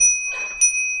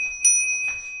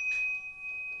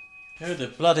Who the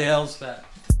bloody hell's that?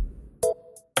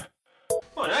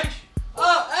 What, H?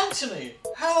 Oh, Anthony!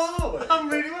 How are we? I'm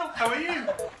really well. How are you?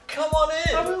 Come on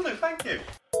in! I will do, thank you.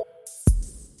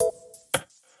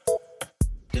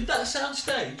 Did that sound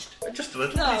staged? Just a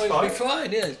little. No, it's it'll be fine.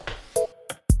 fine, yeah.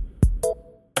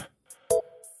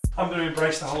 I'm going to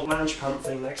embrace the whole lounge pant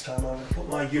thing next time. I'm going to put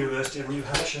my University of New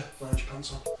Hampshire lounge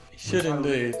pants on. You should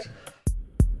indeed.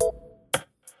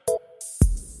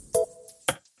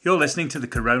 You're listening to the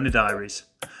Corona Diaries,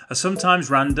 a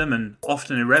sometimes random and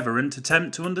often irreverent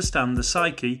attempt to understand the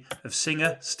psyche of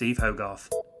singer Steve Hogarth.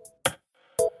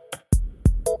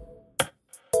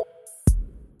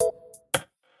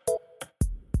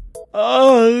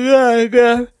 Oh, yeah.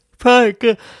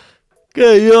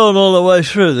 Get yawn all the way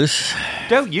through this.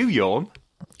 Don't you yawn.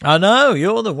 I know,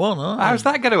 you're the one, aren't you? How's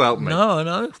that going to help me? No, I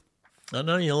know. I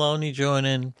know you'll only join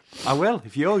in. I will,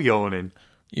 if you're yawning.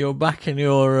 You're back in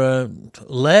your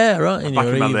lair, aren't you? In Back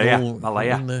your in my evil,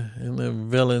 lair. In the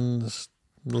villain's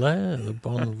lair, the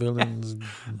Bond villain's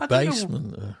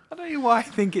basement. I don't know why I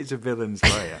think it's a villain's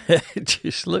lair. It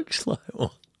just looks like one.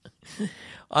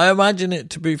 I imagine it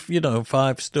to be,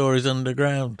 5 stories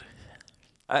underground.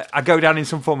 I go down in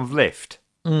some form of lift.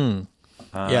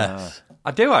 Yes.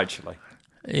 I do, actually.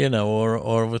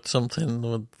 Or with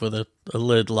something with a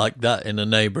lid like that in a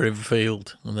neighbouring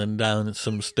field, and then down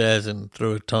some stairs and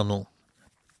through a tunnel.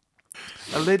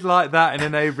 A lid like that in a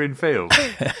neighbouring field.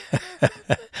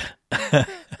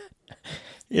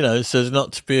 It says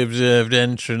not to be observed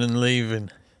entering and leaving.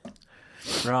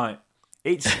 Right.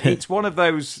 It's one of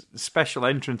those special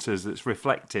entrances that's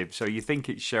reflective, so you think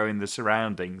it's showing the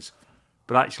surroundings,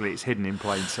 but actually it's hidden in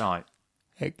plain sight.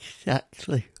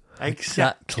 Exactly.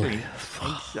 Exactly.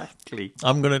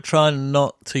 I'm going to try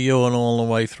not to yawn all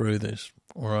the way through this,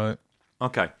 all right?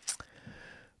 Okay.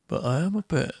 But I am a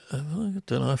bit, I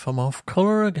don't know if I'm off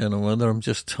colour again or whether I'm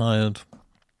just tired.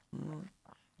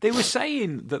 They were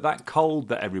saying that cold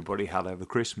that everybody had over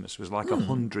Christmas was like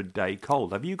 100-day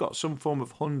cold. Have you got some form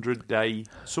of 100-day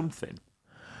something?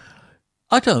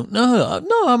 I don't know.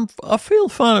 No, I feel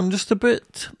fine. I'm just a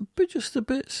bit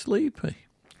sleepy.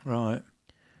 Right.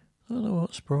 I don't know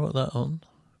what's brought that on.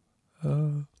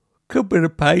 Could be the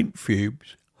paint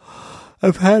fumes.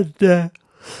 We've had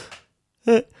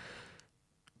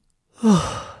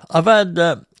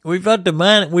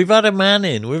a man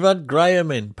in. We've had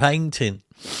Graham in painting.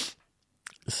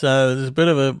 So there's a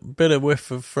bit of whiff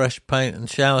of fresh paint and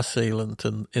shower sealant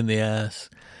in the house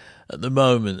at the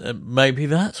moment. And maybe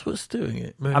that's what's doing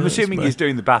it. I'm assuming he's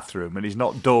doing the bathroom and he's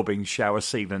not daubing shower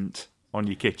sealant on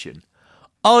your kitchen.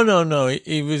 Oh no!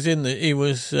 He was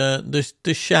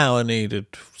the shower needed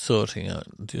sorting out.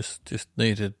 Just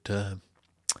needed.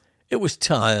 It was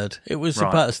tired. It was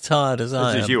about as tired as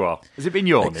I am. As you are. Has it been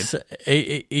yawning?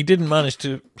 He didn't manage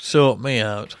to sort me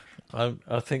out. I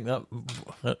think that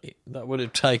would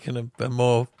have taken a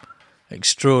more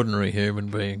extraordinary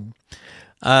human being.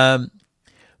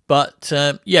 But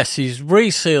yes, he's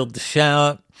resealed the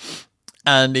shower,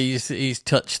 and he's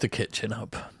touched the kitchen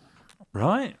up.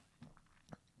 Right.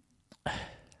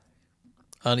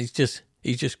 And he's just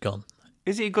gone.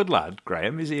 Is he a good lad,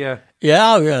 Graham? Is he a...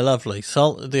 Yeah, lovely.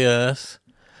 Salt of the earth.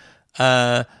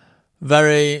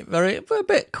 Very, very, a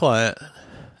bit quiet.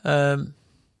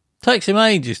 Takes him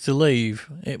ages to leave.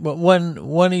 But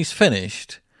when he's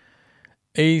finished,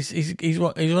 he's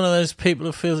one of those people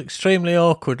who feels extremely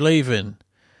awkward leaving,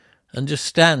 and just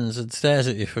stands and stares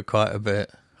at you for quite a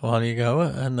bit while you go,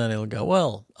 and then he'll go,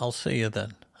 "Well, I'll see you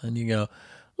then," and you go,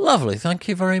 "Lovely, thank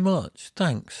you very much,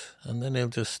 thanks." And then he'll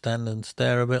just stand and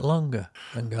stare a bit longer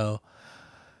and go,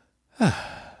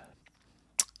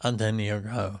 and then you'll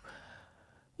go,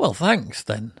 "Well, thanks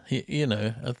then,"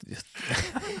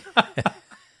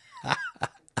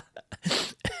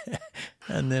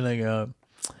 And then I go,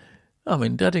 "I'm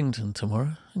in Deddington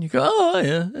tomorrow," and you go, "Oh,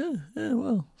 yeah,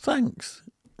 well, thanks."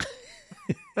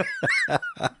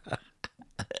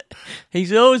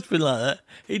 He's always been like that.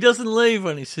 He doesn't leave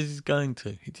when he says he's going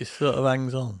to. He just sort of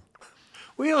hangs on.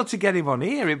 We ought to get him on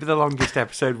here. It'd be the longest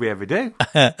episode we ever do.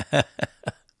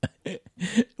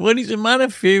 Well, he's a man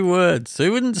of few words, so he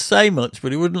wouldn't say much,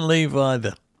 but he wouldn't leave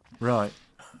either. Right.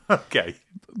 Okay.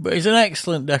 But he's an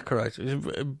excellent decorator. He's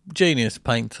a genius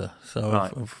painter. So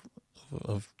right.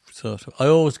 I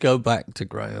always go back to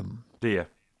Graham. Do you?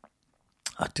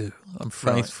 I do. I'm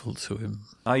faithful to him.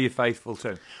 Are you faithful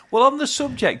to him? Well, on the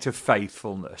subject of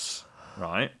faithfulness,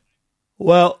 right?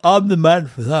 Well, I'm the man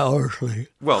for that, honestly.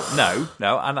 Well, no,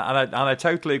 and I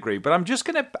totally agree. But I'm just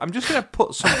gonna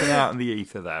put something out in the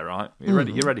ether there, right? You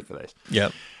ready? You ready for this?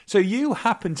 Yeah. So you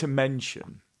happen to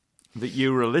mention that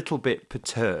you were a little bit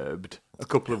perturbed a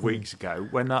couple of weeks ago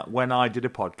when I did a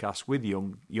podcast with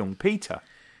young Peter.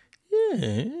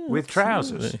 Yeah, with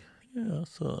trousers. absolutely. Yeah, I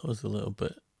thought it was a little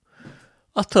bit.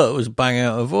 I thought it was bang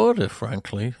out of order,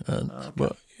 frankly.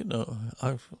 But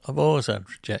I've always had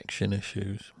rejection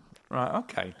issues. Right,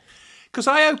 okay. Because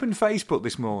I opened Facebook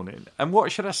this morning, and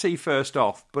what should I see first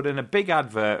off but in a big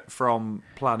advert from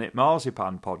Planet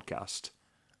Marzipan podcast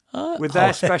with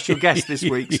their special guest this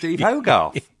week, Steve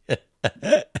Hogarth.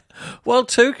 Well,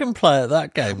 two can play at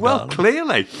that game. Well,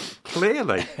 darling.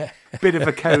 clearly. Bit of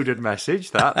a coded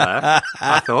message, that there,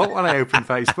 I thought, when I opened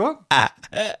Facebook.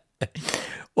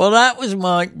 Well, that was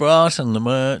Mike Broughton, the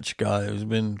merch guy who's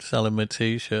been selling my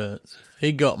T-shirts.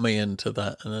 He got me into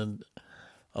that, and then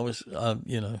I was,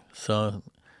 so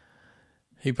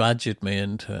he badgered me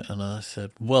into it, and I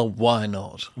said, well, why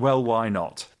not? Well, why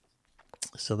not?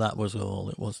 So that was all.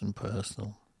 It wasn't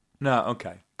personal. No,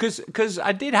 okay. Because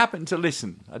I did happen to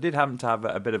listen. I did happen to have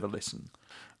a bit of a listen.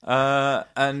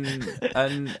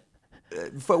 And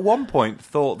for one point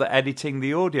thought that editing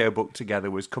the audiobook together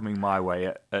was coming my way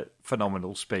at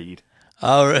phenomenal speed.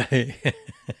 All right.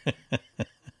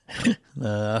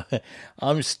 No,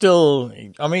 I'm still...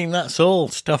 I mean, that's all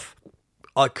stuff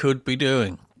I could be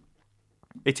doing.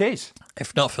 It is.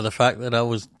 If not for the fact that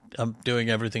I'm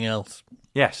doing everything else.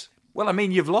 Yes. Well, I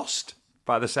mean, you've lost,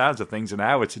 by the sounds of things, an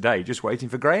hour today just waiting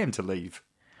for Graham to leave.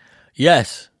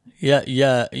 Yes. Yeah,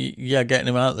 getting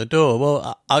him out the door.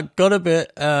 Well, I got a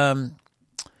bit...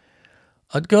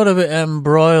 I'd got a bit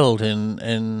embroiled in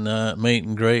meet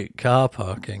and greet car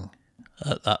parking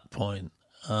at that point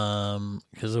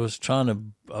because I was trying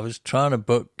to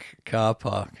book car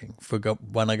parking for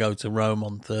when I go to Rome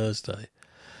on Thursday,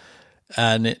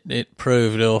 and it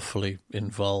proved awfully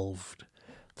involved.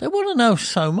 They want to know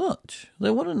so much. They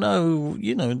want to know,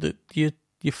 that your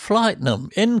flight number,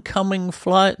 incoming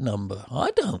flight number.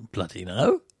 I don't bloody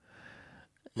know.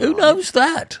 Right. Who knows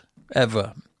that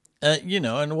ever?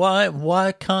 And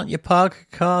why can't you park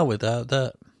a car without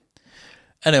that?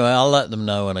 Anyway, I'll let them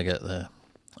know when I get there.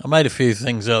 I made a few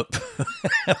things up.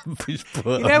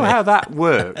 You know how that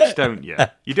works, don't you?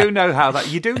 You do know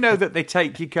that they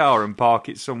take your car and park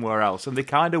it somewhere else, and they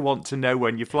kind of want to know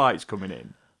when your flight's coming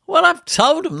in. Well, I've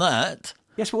told them that.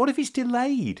 Yes, but what if it's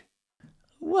delayed?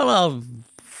 Well,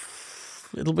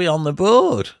 it'll be on the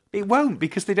board. It won't,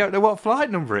 because they don't know what flight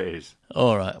number it is.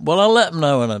 All right. Well, I'll let them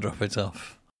know when I drop it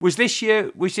off. Was this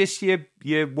your what's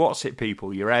it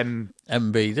people? Your MBW?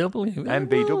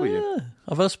 MBW. Well, yeah.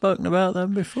 Have I spoken about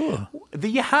them before?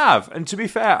 You have, and to be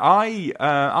fair,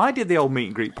 I did the old meet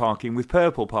and greet parking with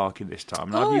Purple Parking this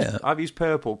time. And I've used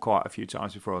Purple quite a few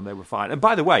times before, and they were fine. And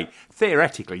by the way,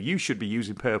 theoretically, you should be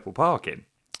using Purple Parking.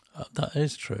 That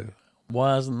is true.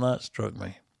 Why hasn't that struck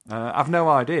me? I've no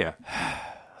idea.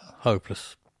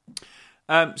 Hopeless.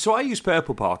 So I use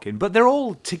Purple Parking, but they're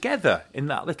all together in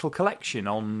that little collection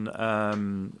on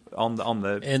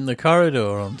the in the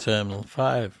corridor on Terminal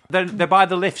 5. They're by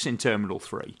the lifts in Terminal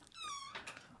 3.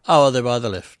 Oh, they're by the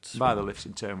lifts. By the lifts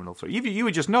in Terminal 3. You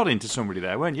were just nodding to somebody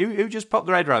there, weren't you? Who just popped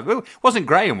their head around? It wasn't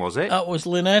Graham, was it? That was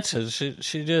Lynetta.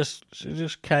 She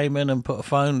just came in and put a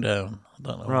phone down. I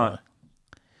don't know why.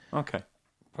 Okay.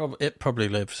 It probably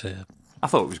lives here. I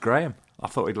thought it was Graham. I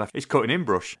thought he'd left his cutting-in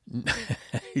brush.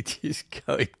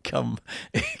 He'd come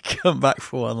back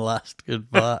for one last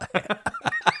goodbye.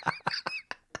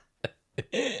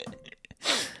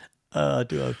 I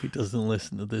do hope he doesn't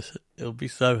listen to this. He'll be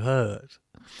so hurt.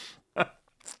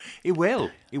 He will.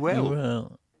 He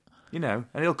will. And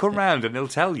he'll come round and he'll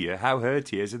tell you how hurt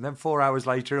he is, and then 4 hours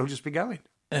later he'll just be going.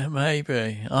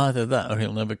 Maybe. Either that or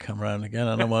he'll never come round again,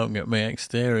 and I won't get my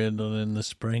exterior done in the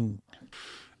spring.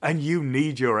 And you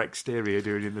need your exterior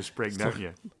doing in the spring, don't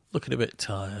you? Looking a bit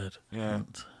tired. Yeah.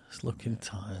 It's looking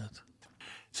tired.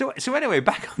 So anyway,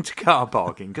 back onto car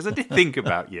parking, because I did think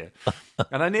about you.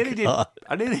 And I nearly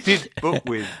did book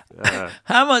with...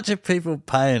 How much are people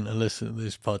paying to listen to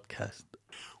this podcast?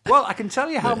 Well, I can tell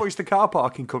you how much the car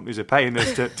parking companies are paying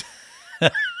us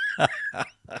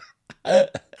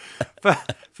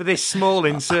for this small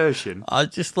insertion.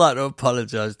 I'd just like to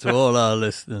apologise to all our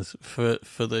listeners for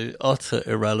the utter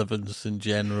irrelevance and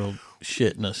general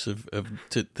shitness of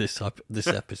this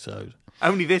episode.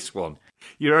 Only this one.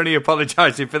 You're only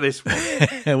apologising for this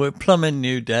one. We're plumbing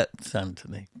new depths,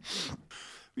 Anthony.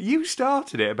 You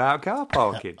started it about car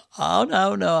parking. Oh,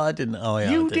 no, I didn't. Oh,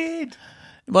 yeah, you did.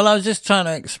 Well, I was just trying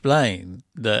to explain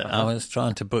that I was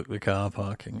trying to book the car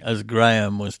parking as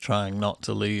Graham was trying not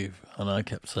to leave. And I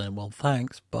kept saying, well,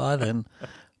 thanks, bye then.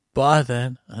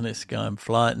 And it's going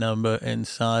flight number,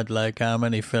 inside leg, how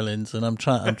many fill-ins. And I'm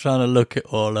trying to look it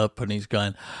all up, and he's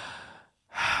going,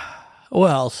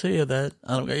 Well, I'll see you then.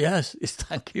 And I'll go, yes,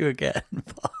 thank you again.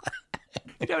 Bye.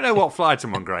 You don't know what flight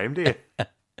I'm on, Graham, do you?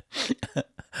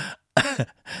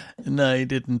 No, he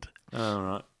didn't. All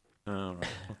right.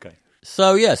 Okay.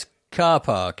 So, yes, car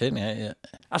parking. Yeah.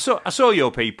 I saw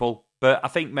your people, but I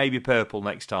think maybe purple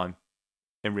next time,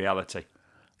 in reality.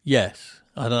 Yes.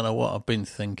 I don't know what I've been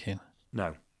thinking.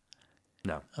 No.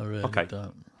 I really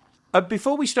don't.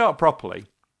 Before we start properly,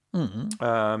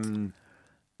 I've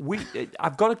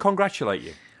got to congratulate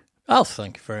you. Oh,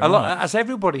 thank you very much. As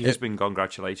everybody has been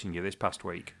congratulating you this past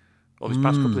week, or this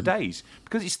past couple of days,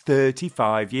 because it's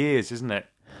 35 years, isn't it?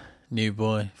 New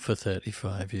boy for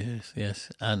 35 years,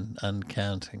 yes, and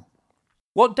counting.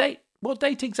 What date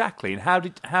exactly, and how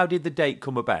did the date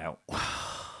come about?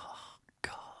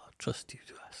 God, trust you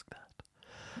to ask that.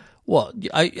 What? Do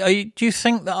you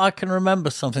think that I can remember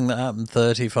something that happened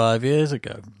 35 years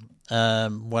ago,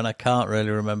 when I can't really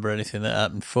remember anything that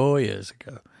happened 4 years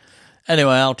ago?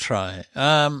 Anyway, I'll try.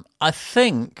 I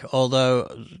think,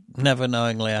 although never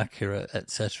knowingly accurate,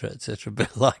 etc., a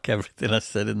bit like everything I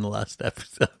said in the last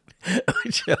episode,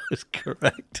 which I was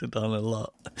corrected on a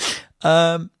lot.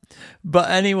 But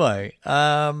anyway,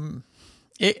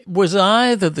 it was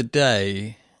either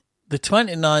the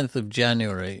 29th of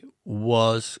January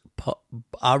was,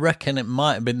 I reckon it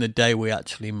might have been the day we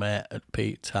actually met at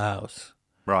Pete's house.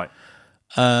 Right.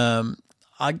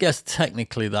 I guess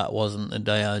technically that wasn't the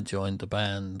day I joined the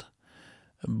band,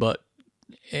 but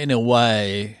in a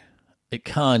way it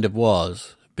kind of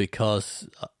was, because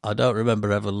I don't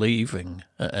remember ever leaving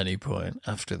at any point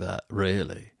after that,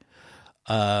 really.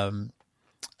 I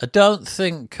don't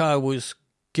think I was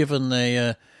given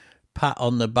the pat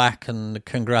on the back and the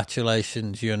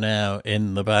congratulations, you're now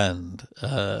in the band,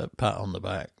 pat on the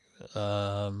back,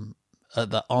 on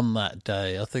that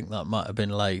day. I think that might have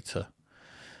been later.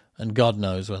 And God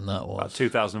knows when that was. About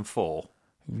 2004.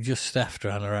 Just after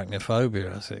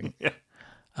Anarachnophobia, I think. Yeah.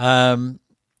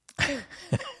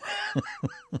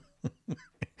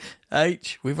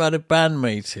 H, we've had a band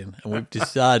meeting and we've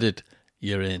decided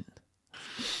you're in.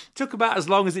 Took about as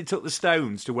long as it took the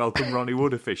Stones to welcome Ronnie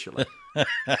Wood officially.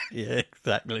 Yeah,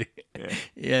 exactly.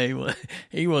 Yeah,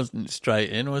 he wasn't straight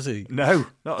in, was he? No,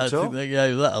 not at all. I think they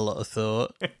gave that a lot of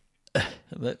thought.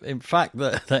 In fact,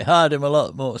 they hired him a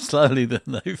lot more slowly than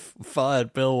they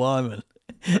fired Bill Wyman.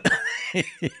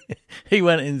 He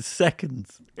went in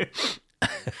seconds.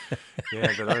 Yeah,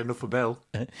 they had enough for Bill.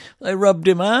 They rubbed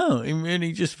him out.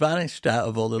 He just vanished out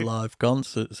of all the live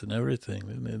concerts and everything.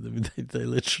 They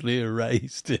literally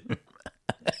erased him.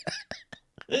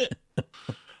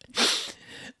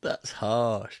 That's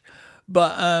harsh.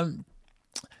 But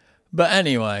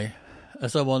anyway,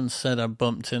 as I once said, I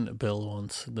bumped into Bill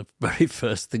once, and the very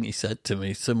first thing he said to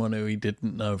me, someone who he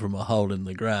didn't know from a hole in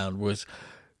the ground, was,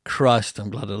 "Christ, I'm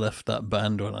glad I left that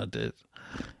band when I did."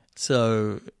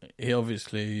 So he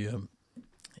obviously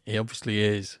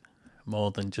is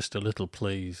more than just a little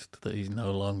pleased that he's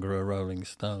no longer a Rolling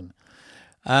Stone.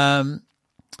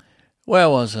 Where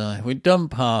was I? We'd done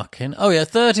parking. Oh yeah,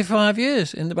 35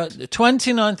 years in the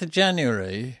 29th of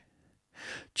January.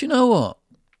 Do you know what?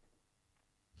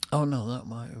 Oh no, that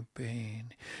might have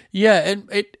been. Yeah,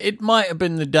 it might have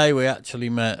been the day we actually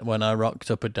met, when I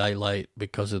rocked up a day late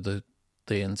because of the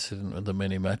incident with the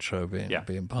mini metro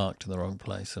being parked in the wrong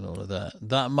place and all of that.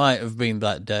 That might have been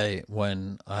that day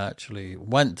when I actually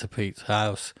went to Pete's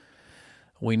house.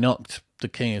 We knocked the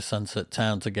King of Sunset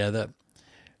Town together,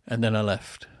 and then I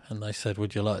left. And they said,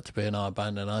 "Would you like to be in our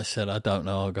band?" And I said, "I don't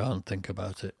know. I'll go and think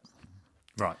about it."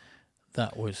 Right.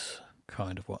 That was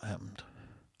kind of what happened.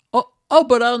 Oh,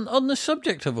 but on the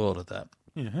subject of all of that,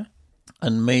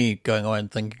 and me going away and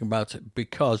thinking about it,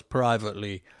 because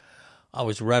privately I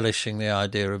was relishing the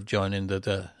idea of joining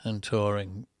the and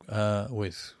touring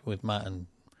with Matt and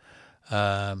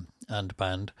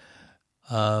band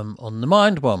on the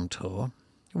Mind Bomb tour.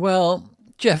 Well,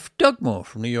 Jeff Dugmore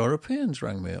from the Europeans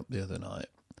rang me up the other night,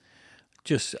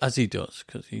 just as he does,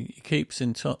 because he keeps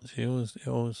in touch. He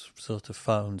always sort of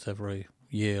phones every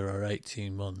year or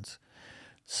 18 months,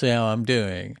 see how I'm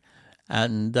doing.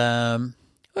 And we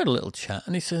had a little chat,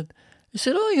 and he said,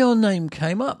 "Oh, your name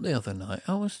came up the other night.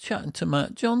 I was chatting to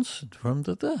Matt Johnson from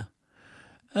the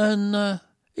and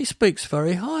he speaks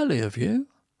very highly of you,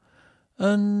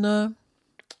 and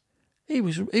he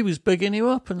was bigging you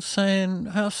up and saying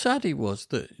how sad he was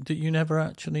that you never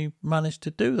actually managed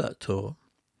to do that tour."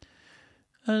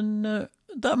 And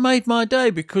that made my day,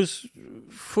 because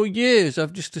for years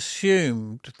I've just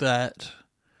assumed that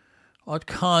I'd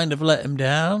kind of let him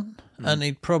down, and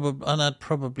I'd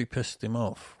probably pissed him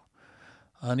off.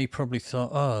 And he probably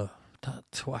thought, "Oh, that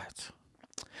twat."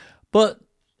 But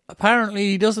apparently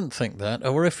he doesn't think that,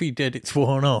 or if he did, it's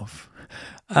worn off.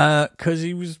 Because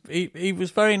he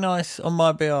was very nice on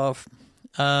my behalf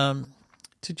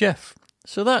to Jeff.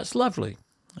 So that's lovely.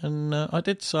 And I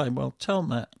did say, well, tell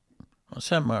Matt I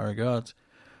send my regards.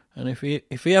 And if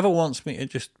he ever wants me to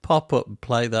just pop up and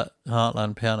play that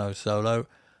Heartland piano solo,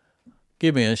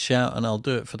 give me a shout and I'll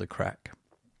do it for the crack.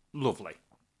 Lovely.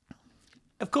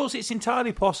 Of course, it's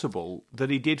entirely possible that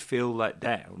he did feel let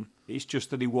down. It's just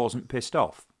that he wasn't pissed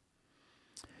off.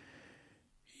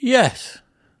 Yes.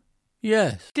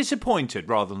 Disappointed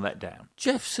rather than let down.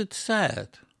 Jeff said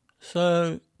sad.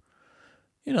 So,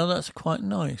 that's quite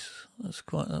nice.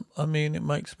 I mean, it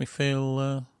makes me feel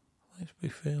a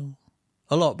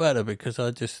lot better, because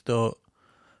I just thought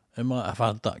it might have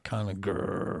had that kind of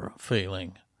grrr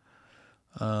feeling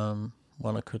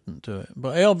when I couldn't do it.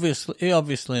 But he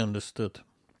obviously understood.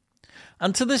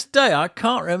 And to this day, I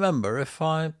can't remember if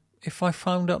I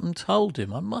phoned up and told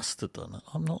him. I must have done it.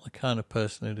 I'm not the kind of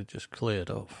person who'd have just cleared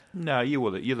off. No,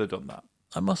 you'll have done that.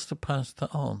 I must have passed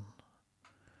that on.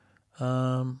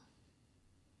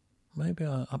 Maybe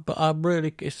but I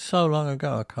really, it's so long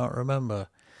ago, I can't remember.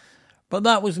 But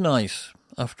that was nice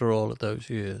after all of those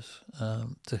years,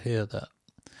 to hear that.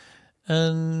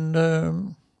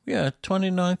 And,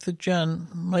 29th of Jan,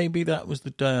 maybe that was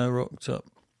the day I rocked up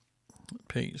at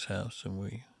Pete's house and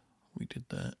we did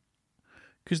that.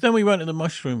 Because then we went to the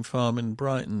mushroom farm in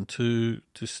Brighton to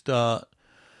start,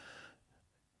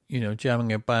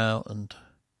 jamming about and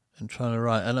trying to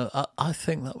write. And I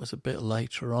think that was a bit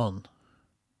later on.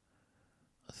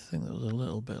 I think that was a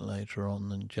little bit later on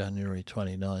than January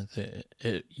 29th.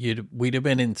 We'd have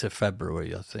been into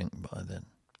February, I think, by then.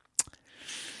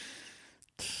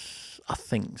 I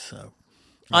think so.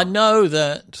 Oh. I know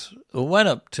that I went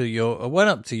up to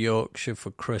Yorkshire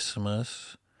for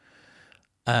Christmas,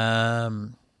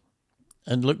 and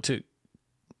looked at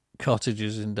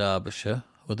cottages in Derbyshire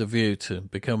with a view to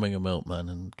becoming a milkman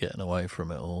and getting away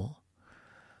from it all.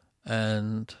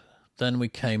 And then we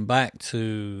came back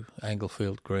to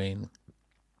Anglefield Green,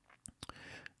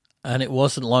 and it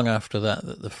wasn't long after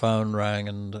that the phone rang,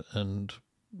 and I think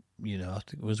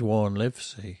it was Warren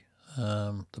Livesey,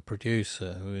 the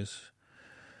producer, who was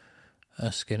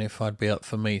asking if I'd be up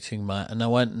for meeting Matt. And I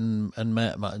went and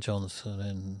met Matt Johnson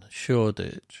in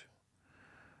Shoreditch,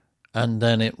 and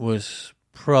then it was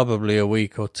probably a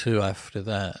week or two after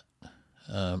that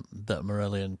that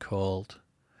Marillion called,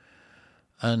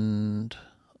 and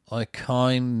I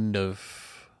kind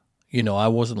of, I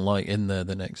wasn't in there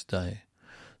the next day.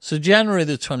 So January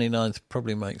the 29th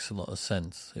probably makes a lot of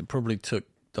sense. It probably took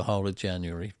the whole of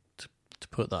January to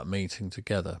put that meeting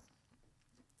together.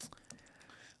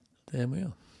 There we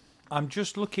are. I'm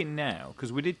just looking now,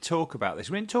 because we did talk about this.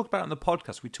 We didn't talk about it on the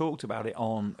podcast. We talked about it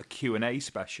on a Q&A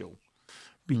special,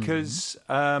 because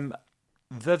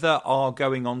Thither are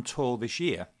going on tour this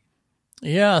year.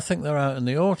 Yeah, I think they're out in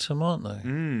the autumn, aren't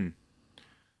they?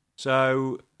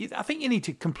 So I think you need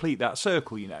to complete that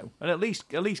circle, and at least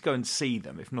go and see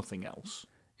them, if nothing else.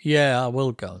 Yeah, I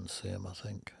will go and see them, I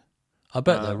think. I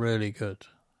bet they're really good.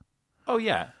 Oh,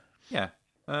 yeah.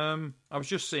 I was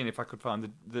just seeing if I could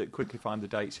quickly find the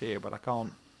dates here, but I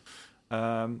can't.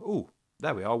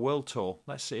 There we are, World Tour.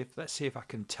 Let's see if I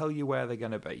can tell you where they're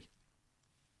going to be.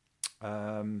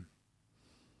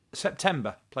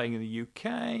 September, playing in the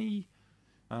UK.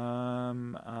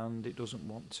 And it doesn't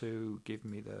want to give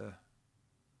me the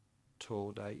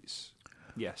tour dates.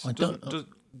 Yes, it doesn't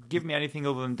give me anything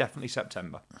other than definitely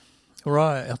September.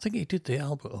 Right, I think he did the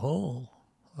Albert Hall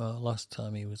last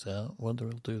time he was out. Whether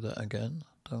he'll do that again,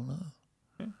 don't know.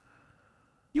 Yeah.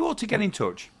 You ought to get in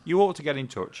touch.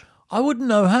 I wouldn't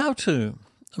know how to.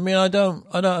 I mean, I don't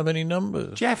have any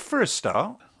numbers. Jeff, for a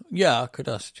start. Yeah, I could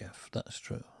ask Jeff. That's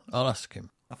true. I'll ask him.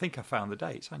 I think I found the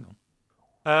dates. Hang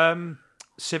on.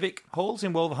 Civic Halls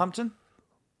in Wolverhampton.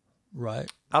 Right.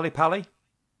 Ali Pali.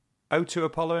 O2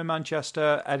 Apollo in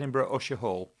Manchester. Edinburgh Usher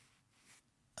Hall.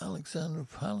 Alexandra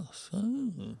Palace.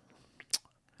 Oh.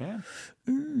 Yeah.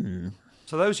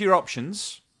 So those are your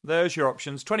options.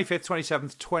 25th,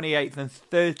 27th, 28th and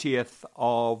 30th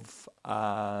of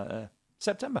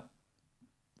September.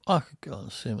 I could go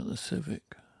and see him at the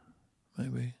Civic.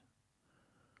 Maybe.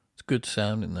 It's good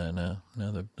sound in there now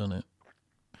they've done it.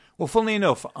 Well, funnily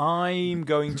enough, I'm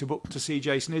going to book to see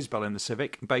Jason Isbell in the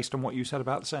Civic based on what you said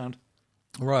about the sound.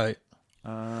 Right.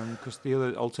 Because the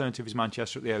other alternative is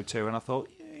Manchester at the O2, and I thought,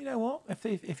 you know what?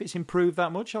 If it's improved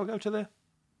that much, I'll go to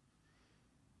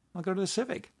the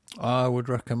Civic. I would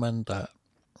recommend that.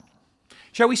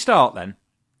 Shall we start then?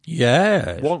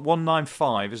 Yes.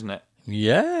 195, isn't it?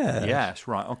 Yes. Yes,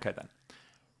 right, okay then.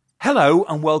 Hello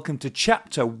and welcome to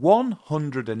chapter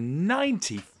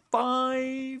 195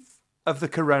 5 of the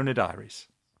Corona Diaries.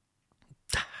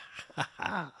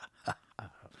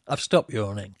 I've stopped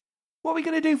yawning. What are we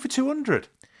going to do for 200?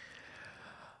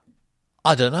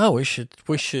 I don't know. We should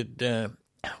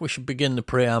begin the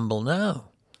preamble now.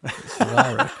 That's what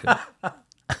I reckon.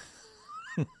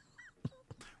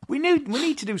 We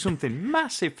need to do something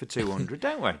massive for 200,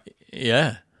 don't we?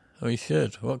 Yeah, we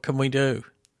should. What can we do?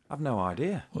 I've no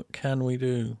idea. What can we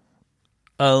do?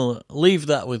 I'll leave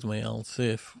that with me. I'll see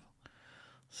if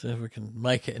we can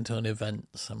make it into an event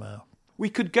somehow. We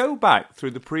could go back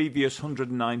through the previous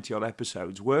 190 odd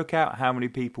episodes, work out how many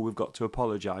people we've got to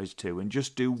apologise to, and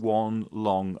just do one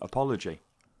long apology.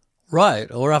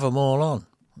 Right, or have them all on.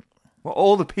 Well,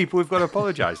 all the people we've got to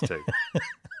apologise to.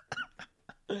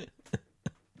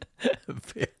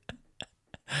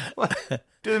 What?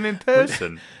 Do them in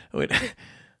person? I'd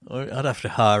have to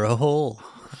hire a hall.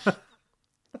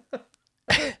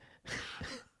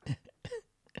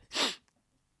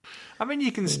 I mean,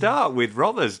 you can start with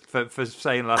Rothers for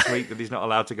saying last week that he's not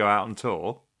allowed to go out on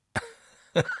tour.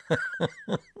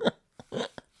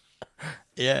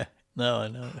 Yeah, no, I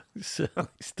know. So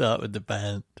start with the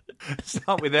band.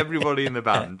 Start with everybody in the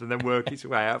band and then work its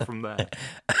way out from there.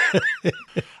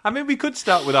 I mean, we could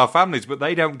start with our families, but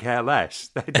they don't care less.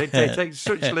 They take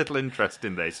such little interest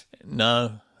in this.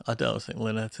 No, I don't think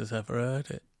Lynette has ever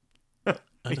heard it.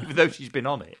 Even though she's been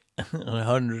on it.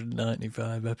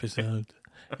 195 episodes.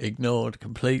 Ignored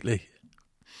completely.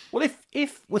 Well,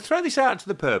 if we'll throw this out to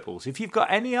the Purples, if you've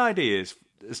got any ideas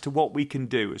as to what we can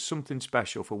do as something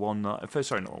special for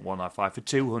 195 for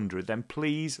 200, then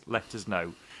please let us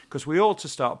know, because we ought to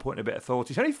start putting a bit of thought.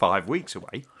 It's only 5 weeks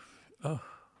away. Oh,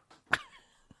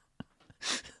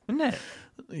 isn't it?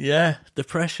 Yeah, the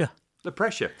pressure. The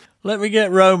pressure. Let me get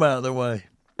Rome out of the way.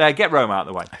 Get Rome out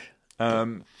of the way.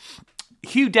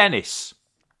 Hugh Dennis.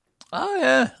 Oh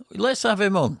yeah, let's have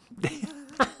him on.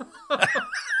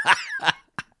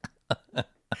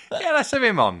 Yeah, let's have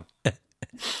him on.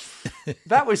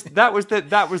 That was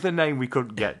the name we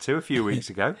couldn't get to a few weeks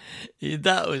ago.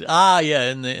 That was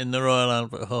in the Royal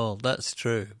Albert Hall. That's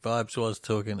true. Vibes was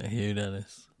talking to Hugh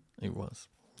Dennis. He was.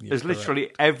 There's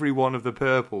literally every one of the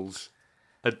Purples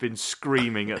had been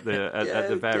screaming at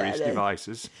the various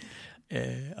devices.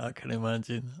 Yeah, I can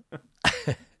imagine.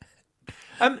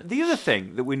 The other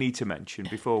thing that we need to mention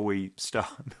before we start,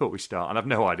 and I've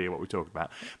no idea what we're talking about,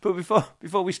 but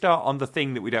before we start on the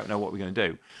thing that we don't know what we're going to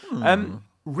do,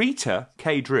 Rita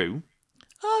K. Drew.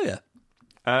 Oh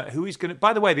yeah. Who is going to?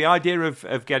 By the way, the idea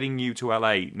of getting you to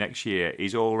LA next year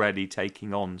is already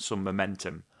taking on some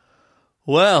momentum.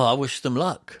 Well, I wish them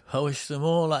luck. I wish them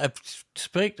all.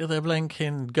 Speak to their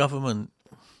blinking government.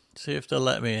 See if they'll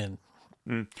let me in.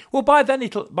 Well, by then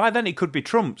it could be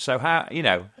Trump. So how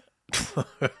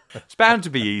it's bound to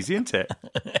be easy, isn't it?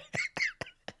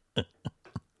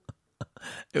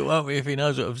 It won't be if he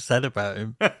knows what I've said about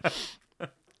him.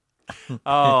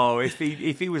 Oh, if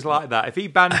he was like that, if he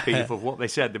banned people for what they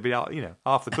said, there'd be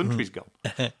half the country's gone.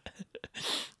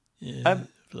 Yeah,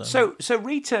 so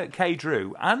Rita K.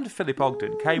 Drew and Philip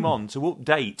Ogden came on to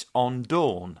update on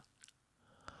Dawn.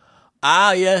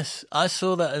 Ah, yes, I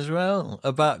saw that as well,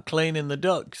 about cleaning the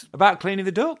ducks.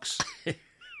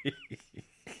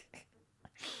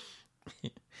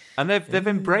 And they've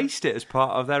embraced it as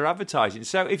part of their advertising.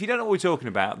 So if you don't know what we're talking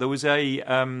about, there was a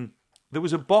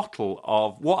bottle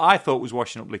of what I thought was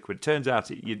washing up liquid. Turns out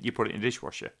you put it in a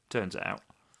dishwasher. Turns out.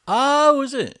 Oh,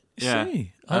 was it? Yeah.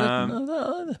 See, I didn't know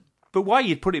that either. But why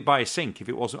you'd put it by a sink if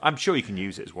it wasn't? I'm sure you can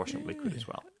use it as washing up liquid as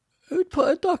well. Who'd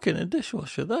put a duck in a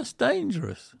dishwasher? That's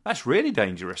dangerous. That's really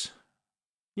dangerous.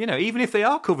 Even if they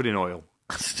are covered in oil.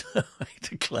 That's no way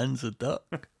to cleanse a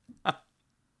duck.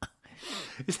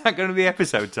 Is that going to be the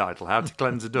episode title? How to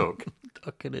cleanse a duck?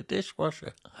 Duck in a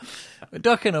dishwasher. A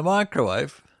duck in a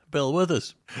microwave. Bill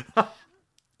Withers.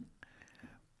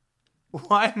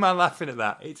 Why am I laughing at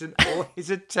that? It's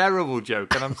a terrible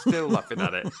joke, and I'm still laughing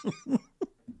at it.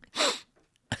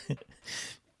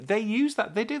 They use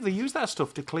that. They use that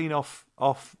stuff to clean off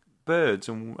birds,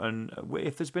 and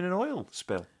if there's been an oil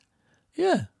spill.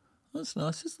 Yeah, that's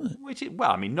nice, isn't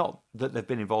it? Not that they've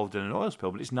been involved in an oil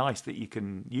spill, but it's nice that you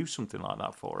can use something like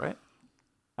that for it.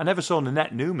 I never saw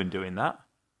Nanette Newman doing that.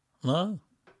 No.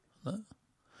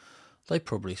 They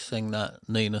probably sing that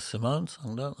Nina Simone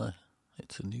song, don't they?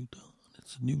 It's a new dawn,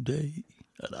 it's a new day,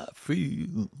 and I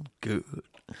feel good.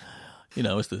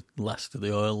 As the last of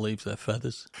the oil leaves their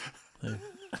feathers, they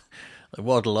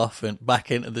waddle off and back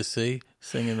into the sea,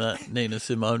 singing that Nina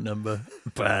Simone number.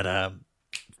 Ba-dum,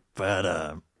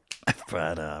 ba-dum,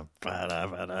 ba-dum,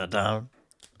 ba-dum, ba-dum.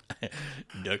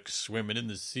 Ducks swimming in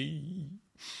the sea.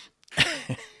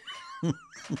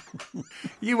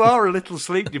 You are a little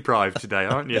sleep deprived today,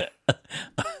 aren't you?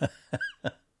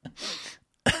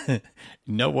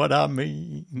 Know what I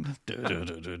mean?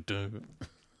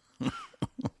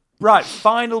 Right,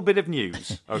 final bit of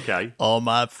news. Okay. All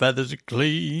my feathers are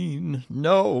clean.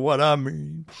 Know what I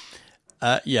mean?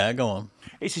 Yeah, go on.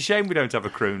 It's a shame we don't have a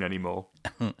croon anymore.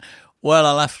 Well,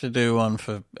 I'll have to do one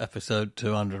for episode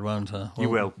 200, won't I? You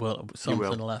will. Well,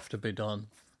 something will have to be done.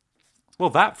 Well,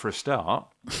 that for a start.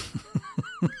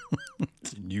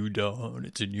 It's a new dawn.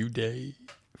 It's a new day.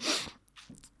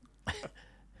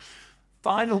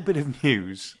 Final bit of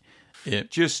news. Yep.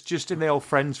 Just in the old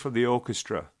Friends from the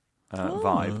Orchestra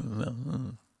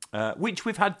vibe, which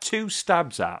we've had 2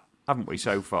 stabs at, haven't we,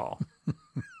 so far?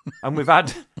 And we've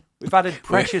added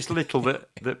precious little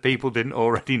that people didn't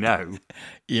already know.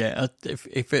 Yeah, if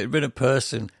it had been a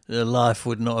person, their life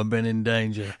would not have been in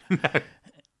danger. No.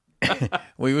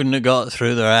 We wouldn't have got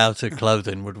through their outer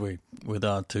clothing, would we, with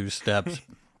our 2 stabs?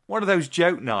 One of those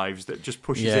joke knives that just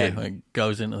pushes in. Yeah, it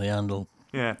goes into the handle.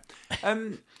 Yeah.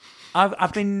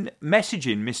 I've been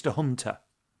messaging Mr. Hunter.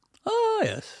 Oh,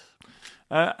 yes.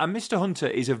 And Mr. Hunter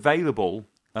is available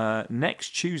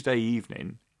next Tuesday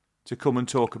evening to come and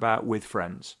talk about With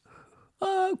Friends.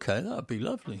 Oh, okay, that'd be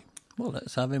lovely. Well,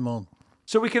 let's have him on.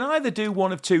 So we can either do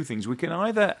one of 2 things. We can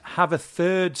either have a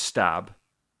 3rd stab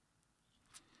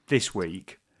this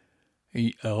week.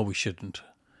 Oh, we shouldn't.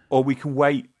 Or we can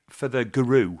wait for the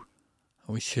guru.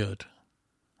 We should.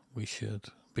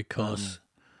 Because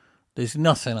there's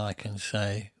nothing I can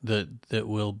say that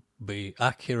will be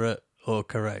accurate or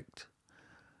correct.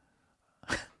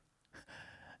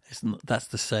 That's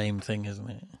the same thing, isn't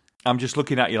it? I'm just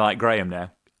looking at you like Graham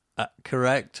now.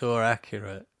 Correct or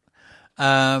accurate?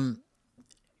 Certainly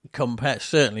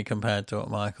compared to what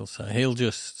Michael said. He'll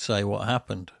just say what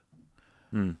happened.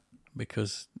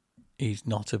 Because he's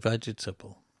not a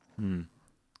vegetable.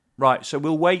 Right, so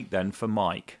we'll wait then for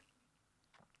Mike.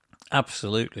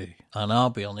 Absolutely. And I'll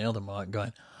be on the other mic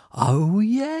going, oh,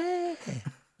 yeah.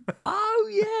 Oh,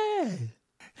 yeah.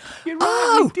 You're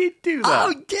right, we did do that.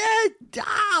 Oh, yeah.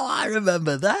 Oh, I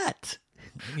remember that.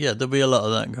 Yeah, there'll be a lot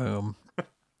of that going on.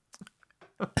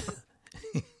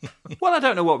 Well, I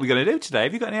don't know what we're going to do today.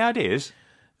 Have you got any ideas?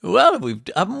 Well,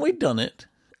 haven't we done it?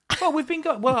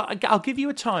 Well, I'll give you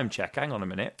a time check. Hang on a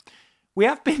minute. We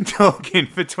have been talking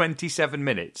for 27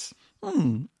 minutes.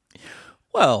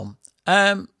 Well,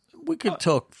 we could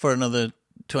talk for another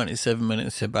 27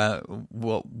 minutes about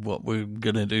what we're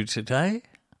going to do today.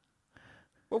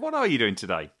 Well, what are you doing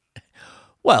today?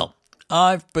 Well,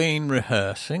 I've been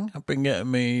rehearsing. I've been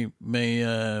getting me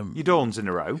your dawns in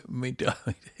a row. Me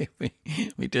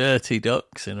dirty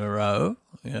ducks in a row.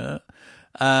 Yeah.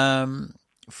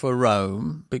 For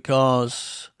Rome,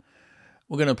 because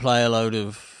we're going to play a load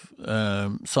of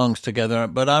songs together,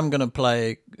 but I'm going to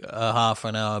play a half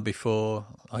an hour before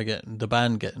the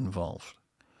band get involved.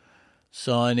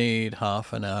 So I need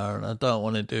half an hour, and I don't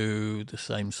want to do the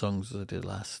same songs as I did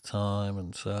last time,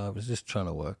 and so I was just trying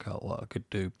to work out what I could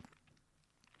do.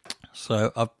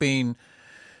 So I've been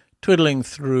twiddling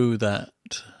through that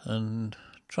and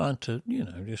trying to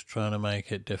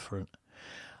make it different.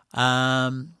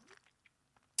 And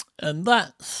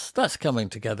that's coming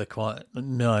together quite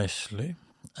nicely.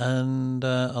 And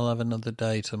I'll have another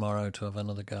day tomorrow to have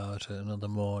another go at it, another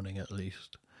morning at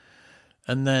least.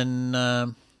 And then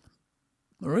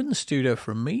we're in the studio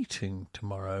for a meeting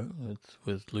tomorrow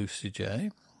with Lucy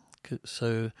J.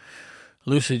 So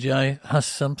Lucy J has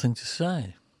something to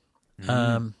say.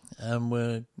 And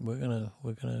we're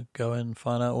gonna go in and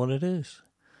find out what it is.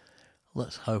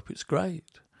 Let's hope it's great.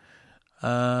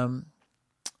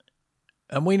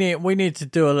 And we need to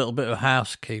do a little bit of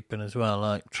housekeeping as well,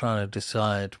 like trying to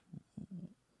decide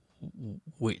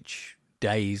which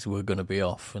days we're going to be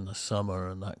off in the summer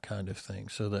and that kind of thing,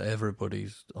 so that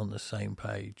everybody's on the same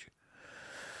page.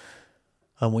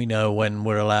 And we know when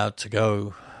we're allowed to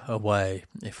go away,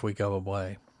 if we go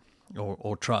away,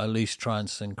 or at least try and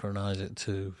synchronise it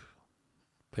to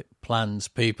plans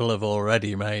people have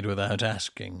already made without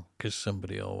asking, because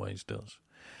somebody always does.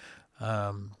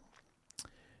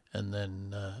 And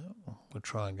then we'll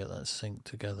try and get that synced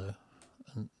together,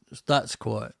 and that's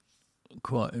quite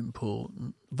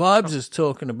important. Vibes is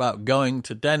talking about going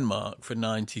to Denmark for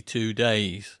 92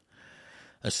 days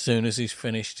as soon as he's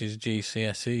finished his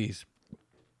GCSEs.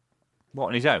 What,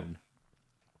 on his own?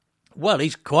 Well,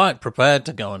 he's quite prepared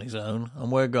to go on his own,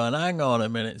 and we're going, hang on a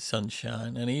minute,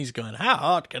 sunshine, and he's going, how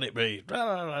hard can it be?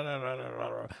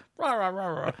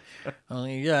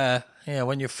 Yeah,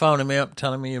 when you're phoning me up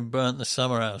telling me you've burnt the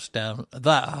summer house down,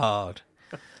 that hard.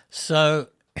 So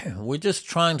we're just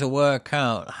trying to work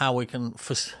out how we can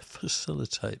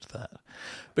facilitate that,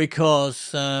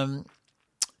 because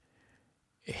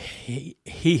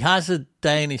he has a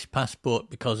Danish passport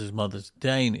because his mother's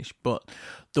Danish, but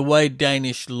the way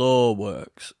Danish law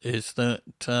works is that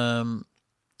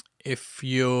if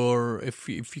you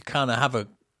kind of have a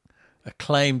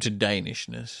claim to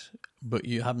Danishness, but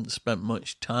you haven't spent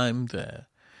much time there,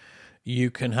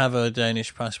 you can have a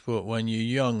Danish passport when you're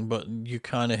young, but you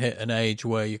kind of hit an age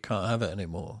where you can't have it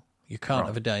anymore. You can't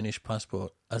have a Danish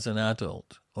passport as an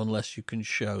adult unless you can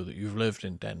show that you've lived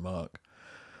in Denmark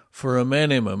for a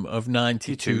minimum of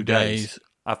 92 days.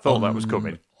 I thought that was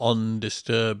coming.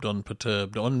 Undisturbed,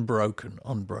 unperturbed, unbroken.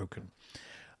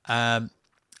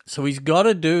 So he's got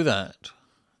to do that.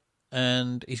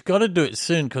 And he's got to do it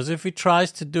soon, because if he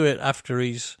tries to do it after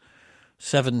he's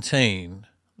 17,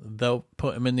 they'll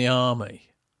put him in the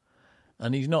army.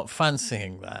 And he's not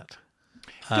fancying that.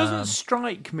 Doesn't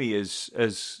strike me as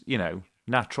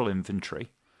natural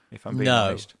infantry, if I'm being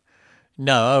honest.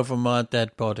 No, over my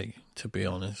dead body, to be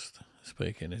honest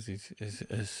speaking,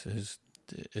 is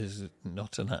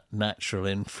not a natural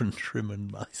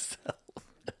infantryman myself.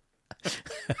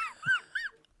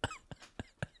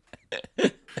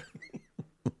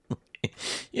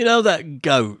 You know that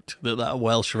goat that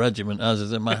Welsh regiment has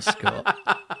as a mascot?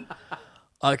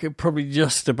 I could probably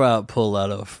just about pull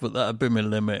that off, but that'd be my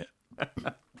limit.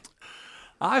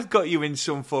 I've got you in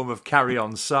some form of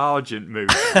carry-on sergeant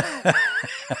mood.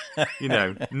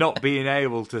 Not being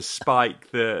able to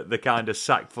spike the kind of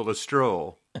sack full of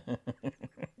straw.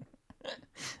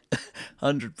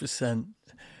 100%.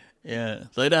 Yeah,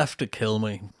 they'd have to kill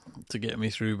me to get me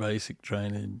through basic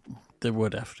training. They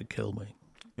would have to kill me.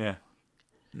 Yeah.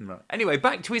 Anyway,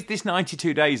 back to this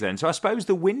 92 days then. So I suppose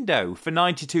the window for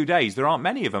 92 days, there aren't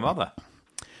many of them, are there?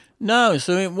 No,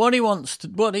 so what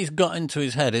he's got into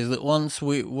his head is that once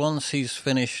he's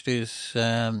finished his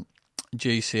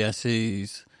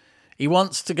GCSEs, he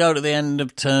wants to go to the end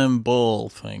of term ball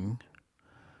thing.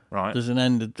 Right. There's an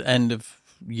end of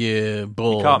year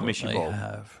ball. You can't miss your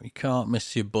ball. You can't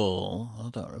miss your ball. I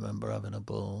don't remember having a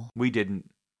ball. We didn't.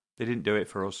 They didn't do it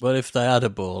for us. But if they had a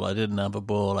ball, I didn't have a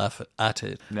ball at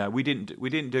it. No, we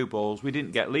didn't do balls. We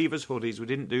didn't get leavers hoodies. We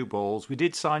didn't do balls. We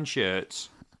did sign shirts.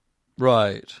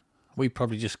 Right. We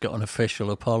probably just got an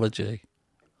official apology.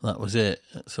 That was it.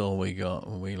 That's all we got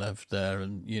when we left there.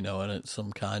 And, and it's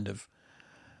some kind of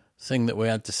thing that we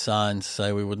had to sign to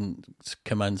say we wouldn't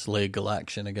commence legal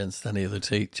action against any of the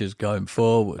teachers going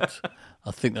forward.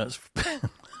 I think that's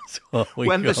what we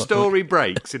When got. the story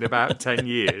breaks in about 10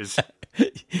 years...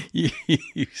 you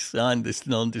signed this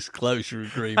non-disclosure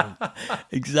agreement.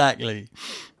 Exactly.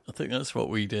 I think that's what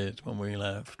we did when we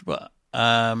left. But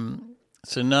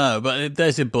but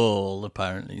there's a ball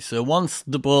apparently. So once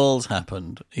the ball's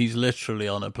happened, he's literally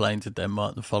on a plane to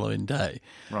Denmark the following day,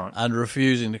 right, and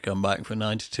refusing to come back for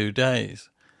 92 days,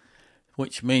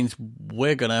 which means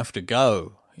we're going to have to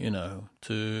go,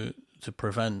 to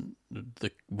prevent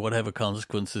whatever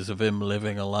consequences of him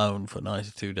living alone for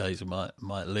 92 days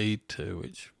might lead to,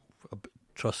 which,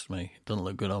 trust me, doesn't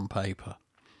look good on paper.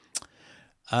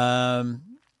 He'll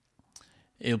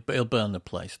burn the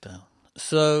place down.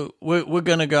 So we're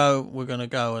gonna go. We're gonna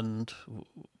go and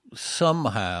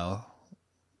somehow.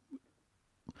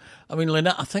 I mean,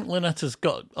 I think Lynetta's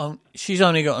got. She's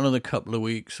only got another couple of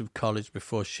weeks of college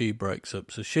before she breaks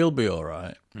up, so she'll be all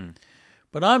right.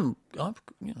 But I'm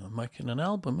making an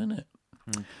album, innit?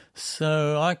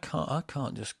 So I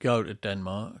can't just go to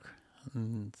Denmark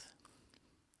and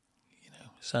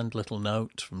send little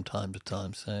notes from time to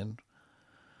time saying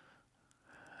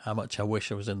how much I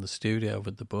wish I was in the studio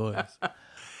with the boys.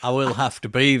 I will have to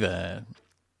be there.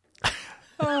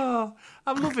 Oh,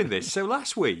 I'm loving this. So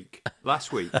last week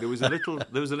there was a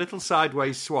little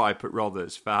sideways swipe at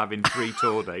Rothers for having 3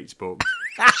 tour dates booked.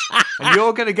 And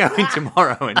you're going to go in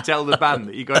tomorrow and tell the band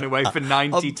that you're going away for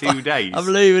 92 days. I'm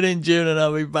leaving in June and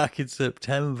I'll be back in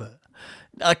September.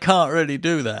 I can't really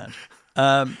do that.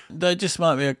 There just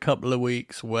might be a couple of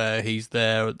weeks where he's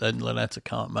there, then Lynetta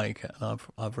can't make it, and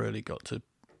I've really got to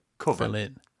fill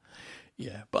in.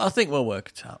 Yeah, but I think we'll work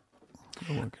it out.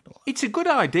 It's a good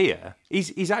idea.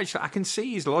 He's actually, I can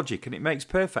see his logic, and it makes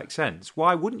perfect sense.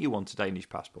 Why wouldn't you want a Danish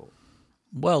passport?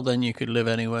 Well, then you could live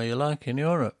anywhere you like in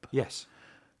Europe. Yes.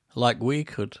 Like we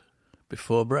could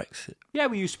before Brexit. Yeah,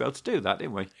 we used to be able to do that,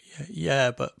 didn't we?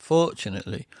 Yeah, but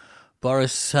fortunately,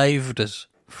 Boris saved us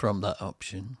from that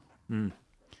option. A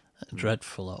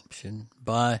dreadful option.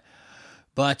 By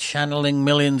channeling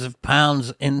millions of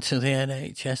pounds into the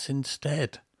NHS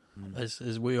instead.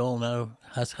 As we all know,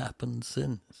 has happened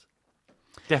since.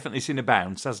 definitely seen a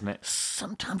bounce, hasn't it?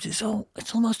 Sometimes it's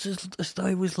almost as though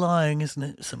he was lying, isn't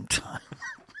it? Sometimes.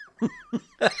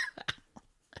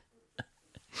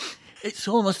 It's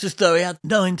almost as though he had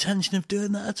no intention of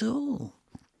doing that at all.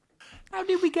 How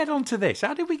did we get onto this?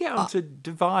 How did we get onto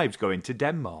the Vibes going to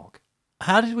Denmark?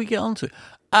 How did we get onto it?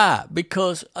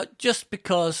 Because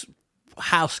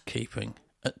housekeeping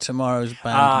at tomorrow's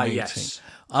band meeting. Yes.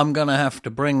 I'm going to have to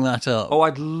bring that up. Oh,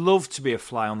 I'd love to be a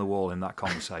fly on the wall in that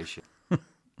conversation.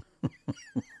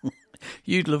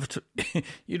 You'd want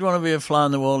to be a fly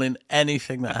on the wall in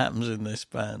anything that happens in this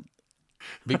band.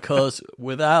 Because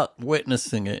without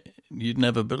witnessing it, you'd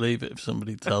never believe it if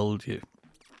somebody told you.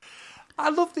 I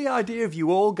love the idea of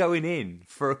you all going in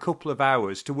for a couple of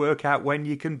hours to work out when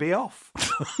you can be off.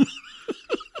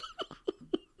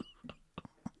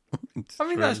 I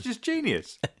mean, that's just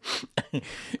genius.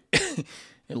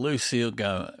 Lucy will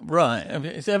go, right,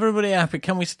 is everybody happy?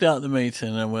 Can we start the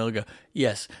meeting? And we'll go,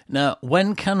 yes. Now,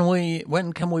 when can we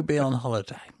be on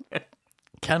holiday?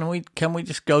 Can we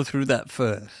just go through that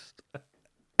first?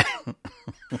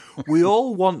 We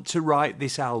all want to write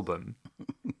this album.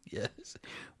 Yes.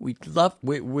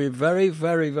 We're very,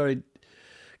 very, very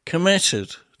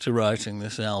committed to writing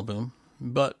this album,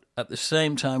 but at the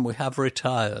same time we have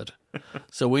retired.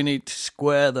 So we need to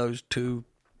square those two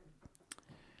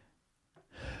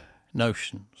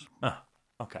notions. Ah,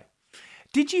 okay.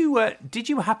 Did you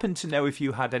happen to know if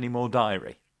you had any more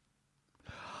diary?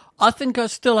 I think I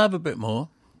still have a bit more.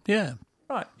 Yeah.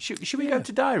 Right. Should we go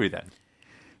to diary then?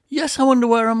 Yes, I wonder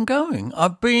where I'm going.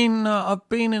 I've been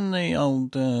in the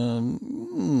old,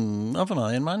 haven't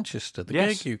I, in Manchester, the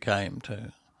gig you came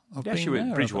to. Yes, you were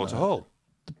at Bridgewater Hall.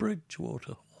 The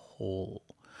Bridgewater Hall.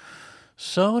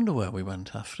 So I wonder where we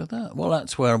went after that. Well,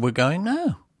 that's where we're going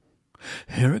now.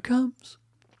 Here it comes.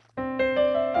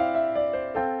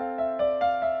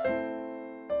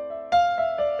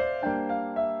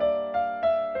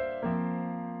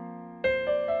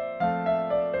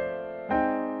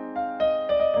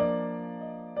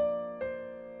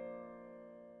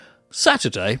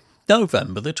 Saturday,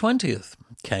 November the 20th,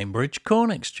 Cambridge Corn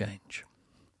Exchange.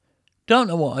 Don't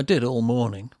know what I did all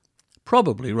morning.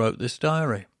 Probably wrote this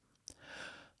diary.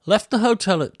 Left the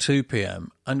hotel at 2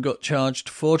 p.m. and got charged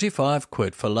 45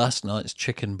 quid for last night's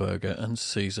chicken burger and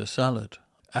Caesar salad.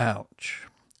 Ouch.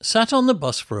 Sat on the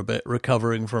bus for a bit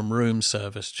recovering from room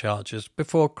service charges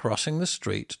before crossing the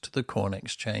street to the Corn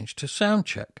Exchange to sound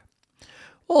check.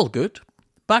 All good.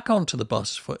 Back onto the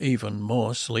bus for even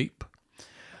more sleep.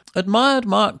 Admired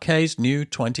Mark Kay's new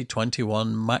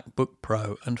 2021 MacBook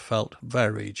Pro and felt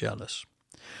very jealous.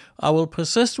 I will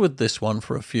persist with this one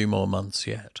for a few more months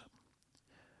yet.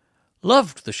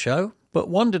 Loved the show, but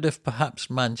wondered if perhaps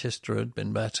Manchester had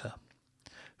been better.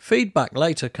 Feedback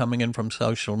later coming in from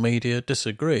social media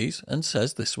disagrees and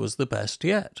says this was the best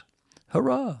yet.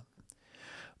 Hurrah!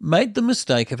 Made the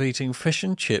mistake of eating fish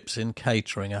and chips in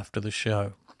catering after the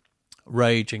show.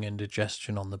 Raging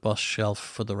indigestion on the bus shelf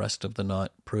for the rest of the night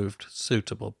proved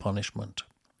suitable punishment.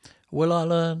 Will I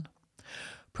learn?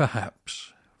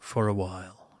 Perhaps for a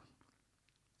while.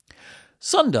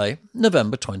 Sunday,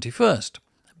 November 21st,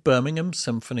 Birmingham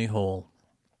Symphony Hall.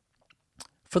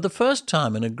 For the first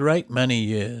time in a great many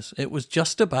years, it was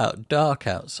just about dark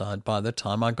outside by the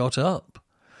time I got up.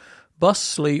 Bus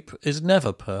sleep is